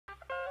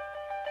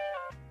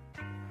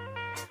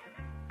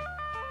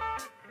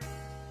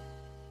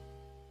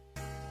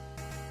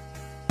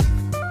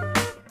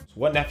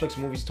what Netflix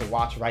movies to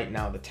watch right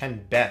now, the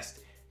 10 best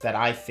that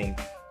I think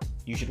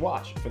you should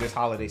watch for this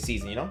holiday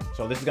season, you know?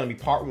 So this is gonna be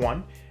part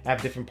 1. I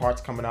have different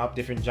parts coming up,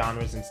 different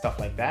genres and stuff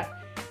like that.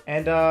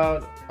 And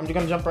I'm just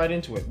gonna jump right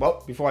into it.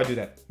 Well, before I do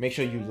that, make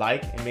sure you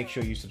like and make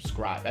sure you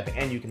subscribe. At the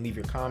end, you can leave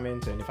your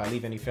comments, and if I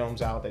leave any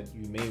films out that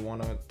you may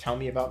wanna tell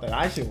me about that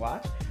I should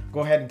watch, go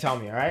ahead and tell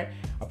me, all right?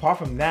 Apart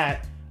from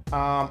that,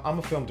 I'm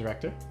a film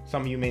director.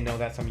 Some of you may know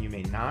that, some of you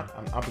may not.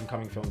 I'm an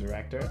up-and-coming film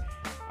director.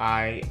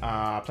 I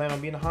plan on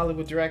being a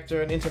Hollywood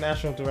director, an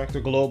international director,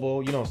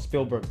 global, you know,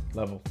 Spielberg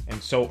level,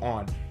 and so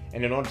on.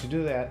 And in order to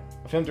do that,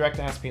 a film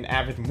director has to be an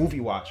avid movie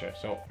watcher.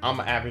 So I'm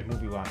an avid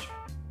movie watcher.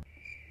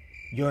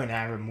 You're an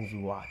avid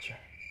movie watcher.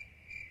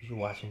 You're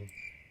watching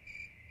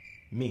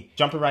me.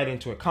 Jumping right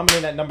into it. Coming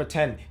in at number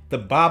 10, The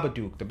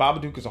Babadook. The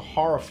Babadook is a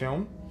horror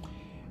film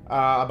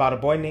about a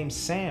boy named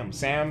Sam.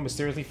 Sam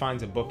mysteriously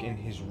finds a book in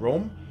his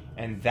room,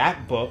 and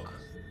that book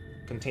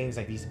contains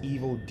like these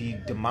evil,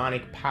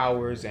 demonic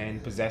powers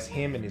and possess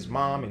him and his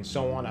mom and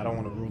so on. I don't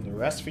want to ruin the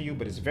rest for you,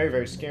 but it's very,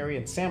 very scary.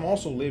 And Sam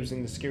also lives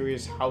in the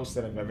scariest house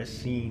that I've ever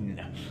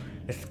seen.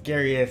 The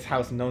scariest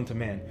house known to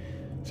man.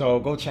 So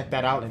go check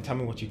that out and tell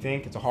me what you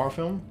think. It's a horror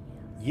film.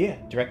 Yeah,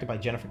 directed by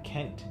Jennifer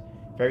Kent.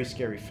 Very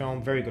scary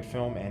film, very good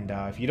film. And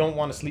if you don't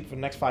want to sleep for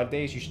the next 5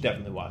 days, you should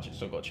definitely watch it.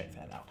 So go check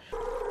that out.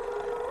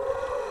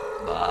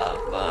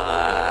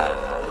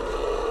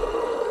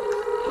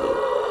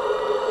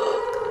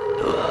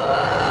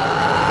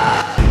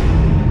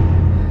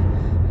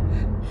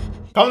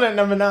 Coming at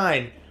number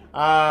 9,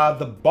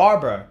 The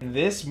Barber. In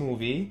this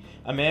movie,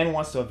 a man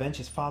wants to avenge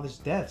his father's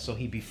death, so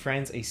he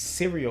befriends a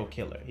serial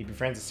killer.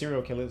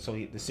 So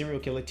the serial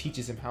killer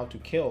teaches him how to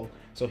kill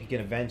so he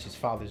can avenge his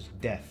father's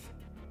death.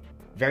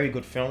 Very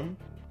good film.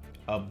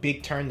 A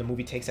big turn the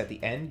movie takes at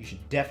the end. You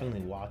should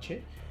definitely watch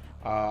it.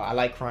 I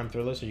like crime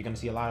thrillers, so you're going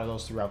to see a lot of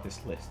those throughout this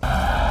list. There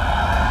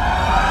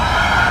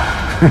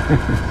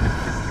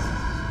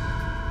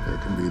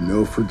can be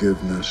no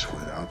forgiveness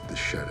without the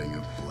shedding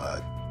of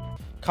blood.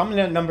 Coming in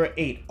at number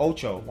 8,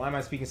 Ocho. Why am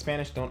I speaking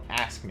Spanish? Don't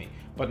ask me.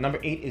 But number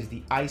 8 is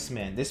The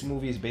Iceman. This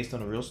movie is based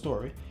on a real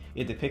story.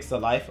 It depicts the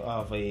life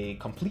of a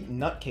complete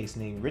nutcase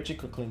named Richard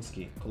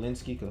Kuklinski,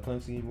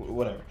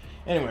 whatever.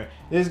 Anyway,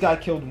 this guy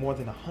killed more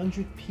than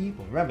 100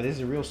 people. Remember, this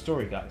is a real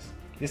story, guys.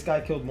 This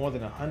guy killed more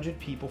than 100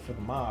 people for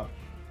the mob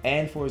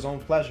and for his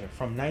own pleasure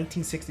from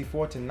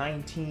 1964 to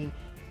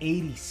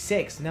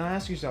 1986. Now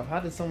ask yourself,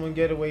 how did someone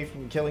get away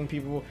from killing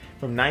people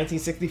from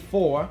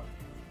 1964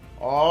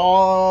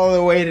 all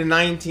the way to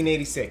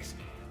 1986?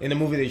 In the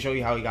movie, they show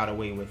you how he got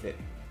away with it.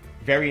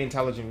 Very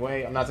intelligent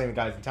way. I'm not saying the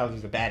guy's intelligent,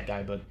 he's a bad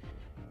guy, but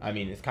I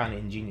mean, it's kind of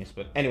ingenious.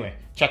 But anyway,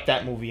 check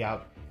that movie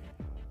out.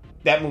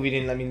 That movie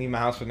didn't let me leave my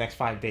house for the next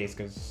 5 days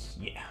because,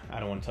 yeah, I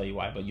don't want to tell you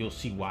why, but you'll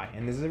see why.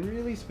 And there's a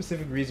really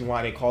specific reason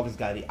why they call this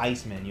guy the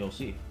Iceman. You'll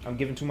see. I'm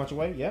giving too much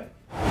away? Yeah?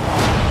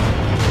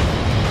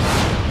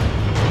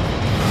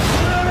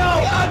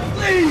 No, God,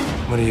 please!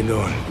 What are you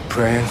doing?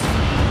 Praying?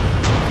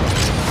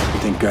 You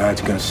think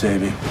God's gonna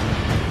save you?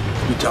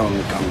 You tell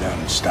him to come down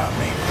and stop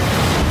me.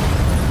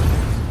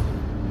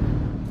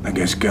 I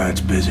guess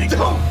God's busy.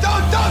 Don't!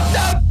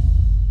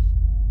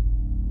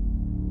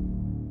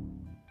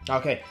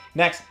 Okay,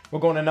 next, we're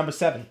going to number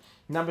 7.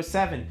 Number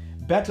 7,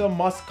 Better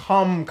Must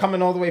Come,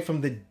 coming all the way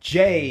from the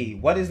J.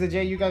 What is the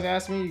J, you guys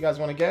asked me? You guys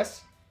want to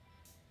guess?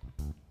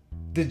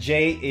 The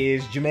J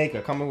is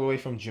Jamaica, coming away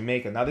from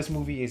Jamaica. Now, this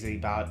movie is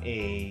about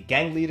a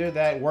gang leader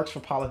that works for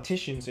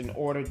politicians in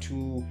order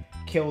to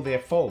kill their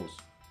foes.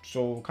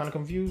 So, kind of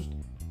confused?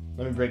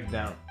 Let me break it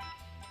down.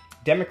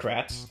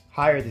 Democrats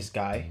hire this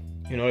guy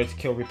in order to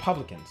kill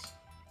Republicans,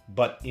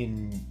 but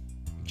in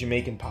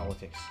Jamaican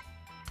politics.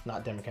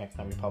 Not Democrats,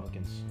 not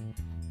Republicans.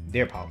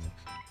 Their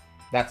politics.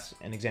 That's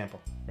an example,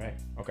 right?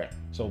 Okay,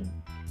 so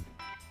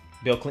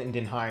Bill Clinton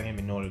didn't hire him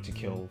in order to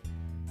kill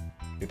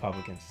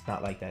Republicans.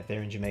 Not like that.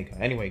 They're in Jamaica.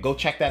 Anyway, go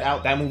check that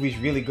out. That movie's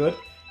really good.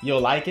 You'll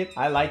like it.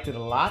 I liked it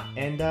a lot.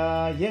 And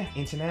yeah,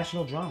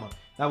 international drama.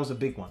 That was a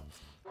big one.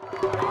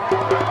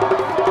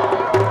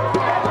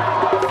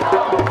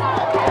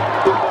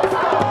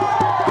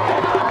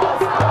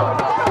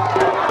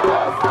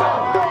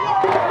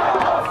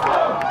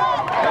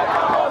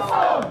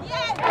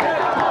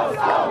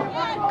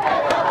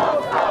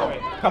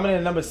 Coming in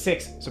at number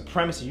 6,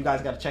 Supremacy. You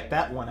guys got to check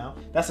that one out.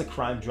 That's a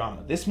crime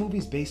drama. This movie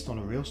is based on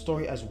a real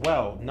story as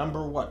well.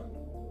 Number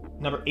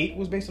 8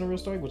 was based on a real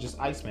story, which is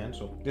Iceman.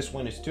 So this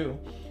one is too.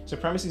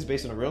 Supremacy is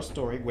based on a real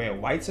story where a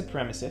white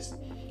supremacist,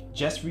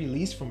 just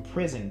released from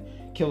prison,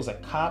 kills a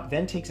cop,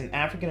 then takes an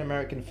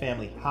African-American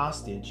family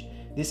hostage.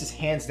 This is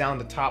hands down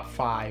the top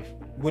 5,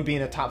 would be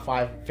in the top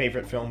 5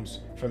 favorite films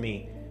for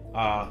me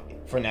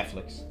for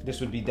Netflix. This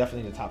would be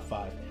definitely the top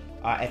 5.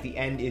 At the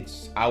end,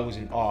 I was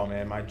in awe,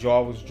 man. My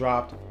jaw was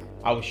dropped.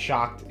 I was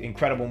shocked.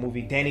 Incredible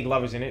movie. Danny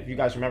Glover's in it. If you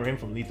guys remember him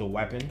from Lethal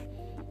Weapon.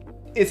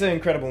 It's an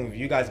incredible movie.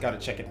 You guys got to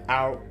check it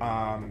out.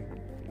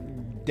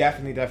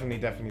 Definitely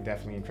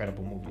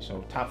incredible movie.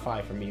 So top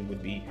 5 for me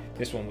would be,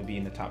 this one would be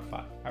in the top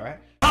 5. All right?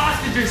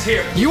 Hostages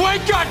here! You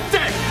ain't got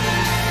this!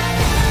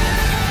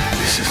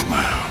 This is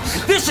my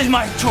house. This is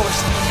my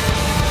choice!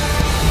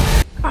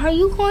 Are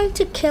you going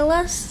to kill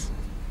us?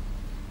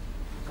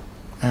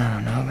 I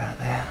don't know about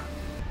that.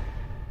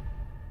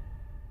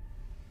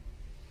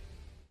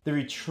 The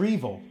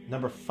Retrieval,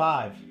 number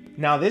 5.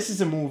 Now, this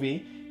is a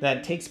movie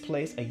that takes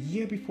place a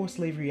year before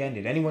slavery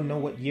ended. Anyone know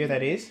what year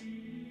that is?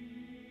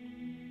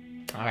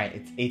 All right,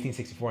 it's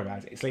 1864,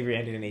 guys. Slavery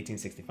ended in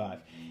 1865.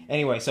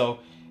 Anyway, so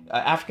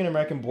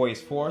African-American boy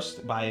is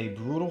forced by a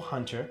brutal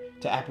hunter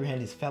to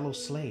apprehend his fellow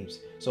slaves.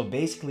 So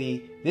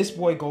basically, this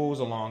boy goes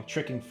along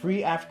tricking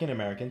free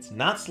African-Americans,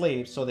 not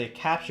slaves, so they're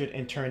captured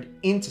and turned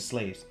into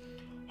slaves.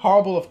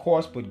 Horrible, of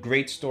course, but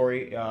great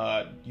story.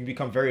 You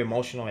become very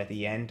emotional at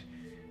the end.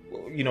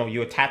 You know,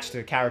 you attach to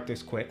the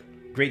characters quick.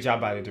 Great job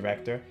by the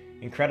director.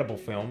 Incredible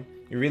film.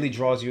 It really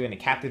draws you in. It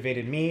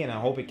captivated me, and I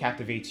hope it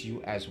captivates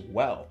you as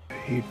well.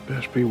 He'd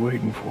best be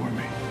waiting for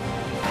me.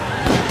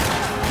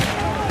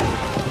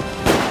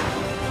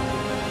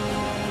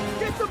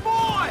 Get the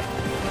boy!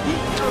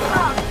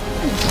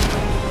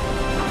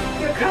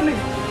 They're coming.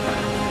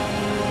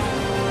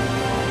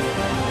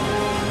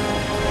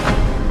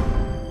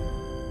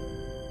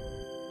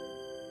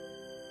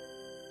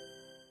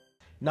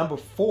 Number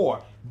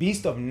 4,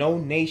 Beast of No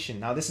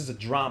Nation. Now, this is a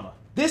drama.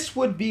 This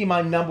would be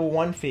my number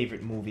 1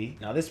 favorite movie.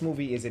 Now, this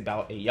movie is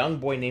about a young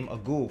boy named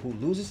Agu who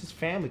loses his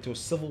family to a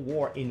civil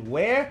war in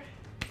where?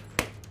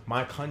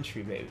 My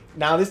country, baby.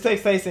 Now, this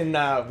takes place in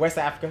West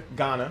Africa,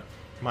 Ghana.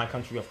 My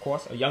country, of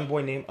course. A young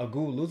boy named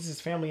Agu loses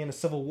his family in a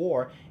civil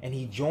war, and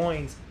he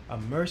joins a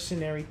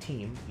mercenary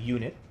team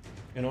unit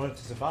in order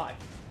to survive.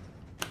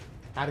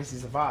 How does he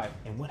survive?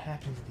 And what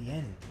happens at the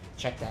end?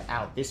 Check that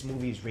out. This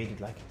movie is rated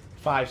like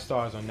 5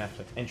 stars on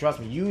Netflix. And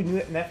trust me, you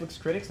Netflix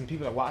critics and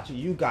people that watch it,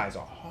 you guys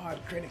are hard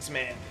critics,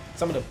 man.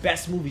 Some of the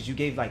best movies you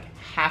gave like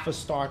half a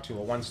star to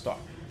or 1 star.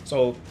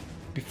 So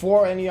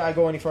before I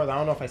go any further, I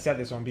don't know if I said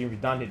this or I'm being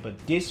redundant,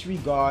 but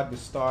disregard the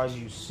stars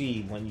you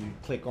see when you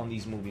click on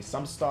these movies.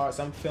 Some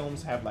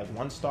films have like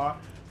 1 star,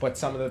 but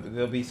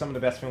they'll be some of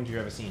the best films you've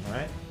ever seen, all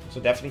right? So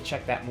definitely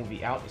check that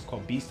movie out. It's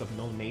called Beast of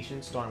No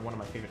Nation, starring one of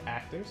my favorite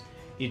actors,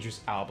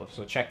 Idris Elba.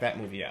 So check that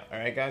movie out, all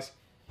right, guys?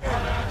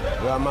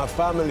 You are my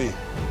family.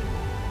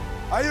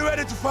 Are you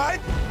ready to fight?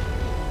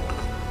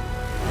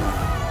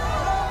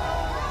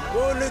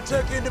 Only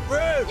taking the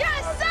brave.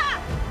 Yes,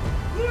 sir!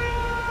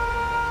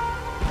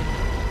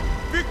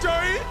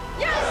 Victory!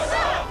 Yes,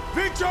 sir!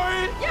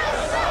 Victory!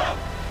 Yes, sir!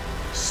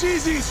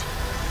 Seize.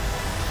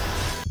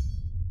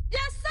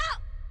 Yes,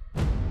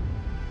 sir!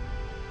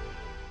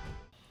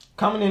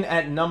 Coming in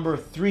at number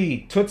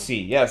 3, Tootsie.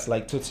 Yes,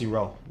 like Tootsie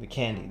Roll, the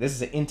candy. This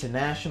is an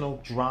international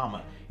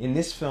drama. In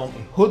this film,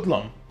 a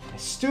hoodlum, a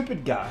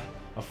stupid guy,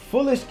 a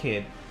foolish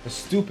kid, a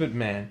stupid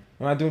man.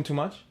 Am I doing too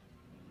much?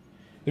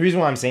 The reason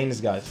why I'm saying this,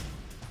 guys,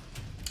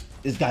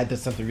 this guy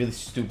does something really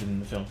stupid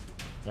in the film.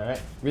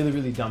 Alright? Really,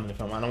 really dumb in the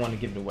film. I don't want to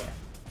give it away.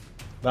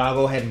 But I'll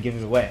go ahead and give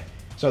it away.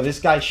 So this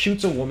guy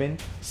shoots a woman,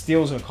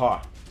 steals her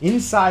car.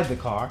 Inside the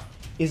car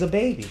is a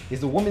baby.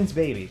 Is the woman's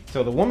baby.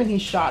 So the woman he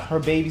shot, her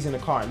baby's in the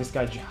car, and this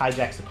guy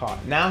hijacks the car.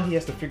 Now he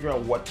has to figure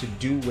out what to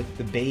do with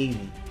the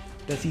baby.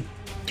 Does he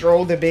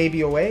throw the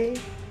baby away?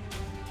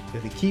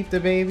 Does he keep the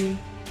baby?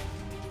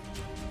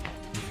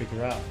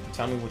 Figure out.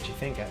 Tell me what you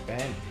think at the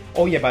end.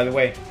 Oh yeah, by the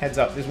way, heads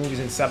up, this movie's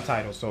in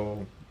subtitles,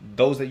 so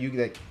those that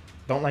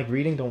don't like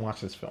reading, don't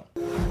watch this film.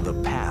 The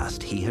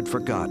past he had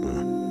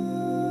forgotten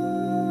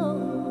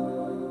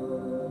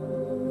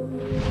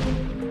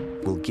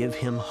will give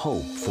him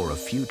hope for a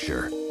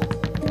future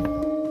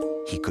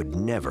he could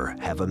never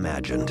have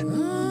imagined.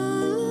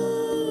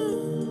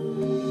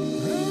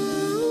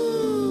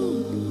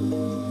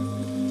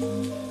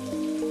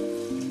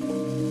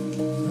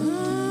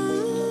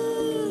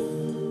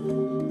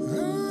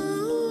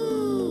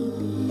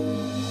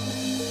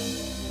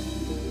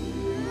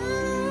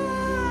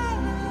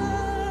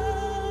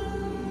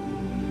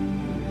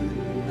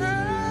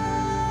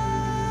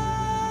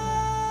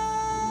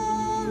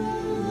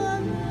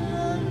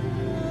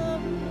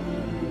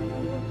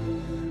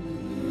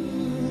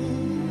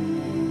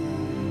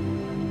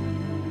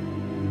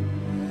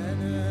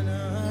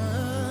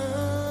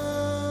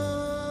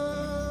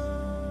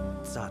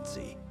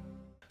 TSOTSI.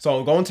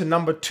 So going to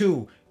number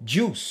 2,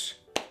 Juice,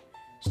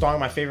 starring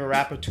my favorite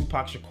rapper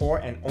Tupac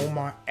Shakur and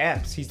Omar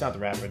Epps. He's not the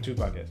rapper,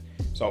 Tupac is.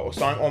 So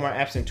starring Omar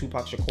Epps and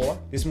Tupac Shakur.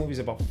 This movie is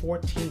about 4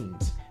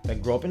 teens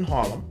that grow up in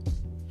Harlem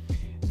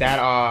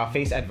that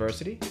face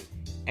adversity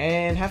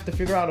and have to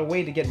figure out a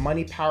way to get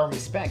money, power, and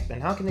respect.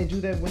 And how can they do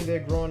that when they're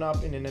growing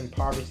up in an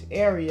impoverished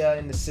area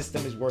and the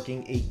system is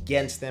working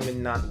against them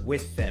and not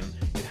with them?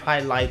 It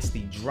highlights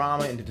the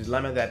drama and the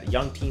dilemma that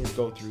young teens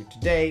go through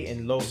today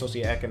in low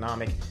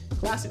socioeconomic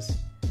classes.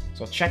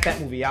 So check that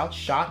movie out,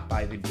 shot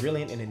by the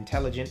brilliant and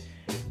intelligent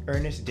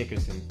Ernest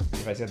Dickerson.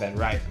 If I said that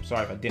right, I'm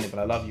sorry if I didn't, but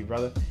I love you,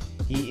 brother.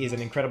 He is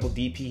an incredible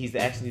DP. He's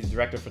actually the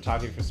director of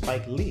photography for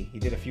Spike Lee. He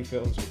did a few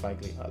films with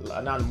Spike Lee.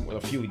 Not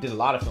a few, he did a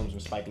lot of films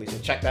with Spike Lee. So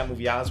check that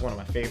movie out. It's one of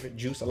my favorite.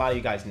 Juice, a lot of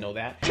you guys know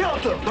that.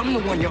 Shelter! I'm the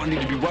one y'all need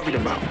to be worried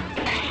about.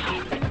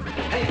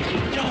 Hey,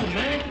 yo,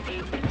 man.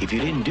 If you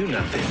didn't do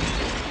nothing,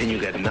 then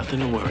you got nothing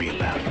to worry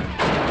about.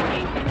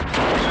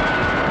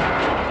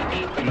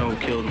 You know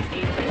who killed him?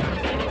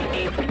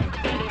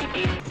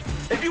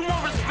 If you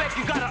want respect,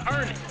 you gotta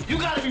earn it. You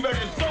gotta be ready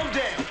to go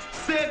down,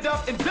 stand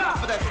up, and die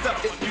for that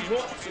stuff if you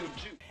want to.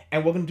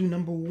 And we're gonna do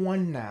number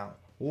one now.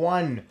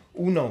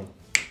 Uno.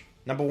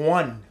 Number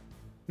one.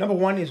 Number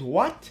one is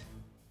what?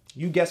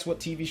 You guess what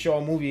TV show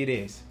or movie it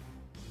is.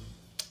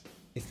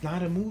 It's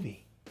not a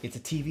movie. It's a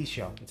TV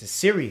show. It's a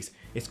series.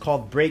 It's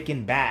called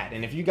Breaking Bad.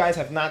 And if you guys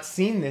have not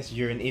seen this,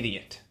 you're an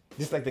idiot.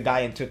 Just like the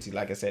guy in TSOTSI,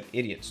 like I said,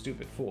 idiot,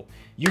 stupid, fool.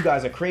 You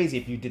guys are crazy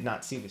if you did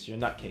not see this. You're a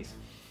nutcase.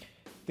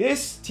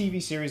 This TV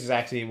series is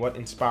actually what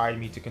inspired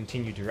me to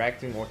continue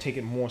directing or take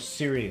it more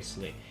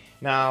seriously.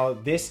 Now,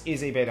 this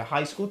is about a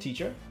high school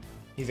teacher.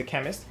 He's a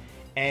chemist.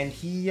 And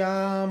he,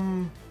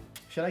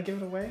 should I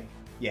give it away?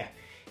 Yeah.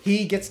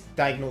 He gets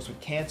diagnosed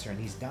with cancer and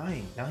he's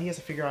dying. Now he has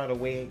to figure out a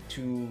way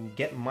to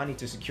get money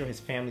to secure his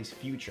family's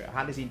future.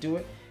 How does he do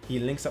it? He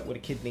links up with a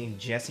kid named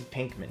Jesse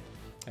Pinkman.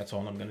 That's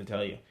all I'm gonna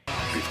tell you.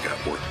 We've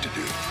got work to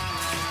do.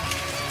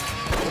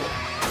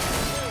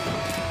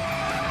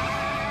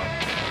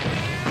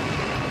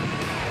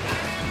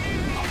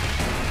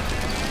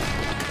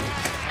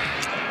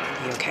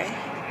 You okay?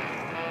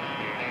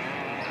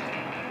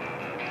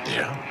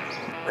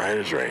 Yeah, right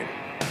as rain.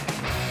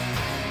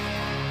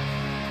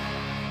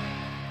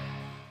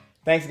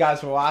 Thanks guys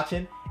for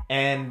watching,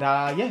 and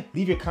yeah,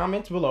 leave your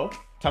comments below.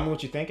 Tell me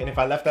what you think, and if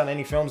I left out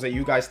any films that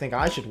you guys think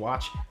I should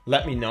watch,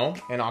 let me know,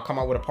 and I'll come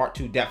out with a part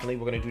 2 definitely.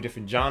 We're gonna do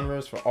different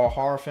genres for all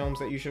horror films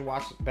that you should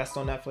watch best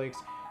on Netflix,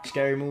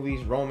 scary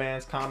movies,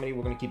 romance, comedy.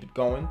 We're gonna keep it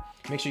going.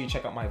 Make sure you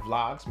check out my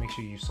vlogs. Make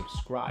sure you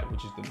subscribe,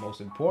 which is the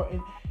most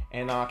important,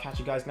 and I'll catch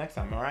you guys next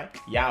time. All right,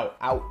 Yow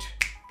out.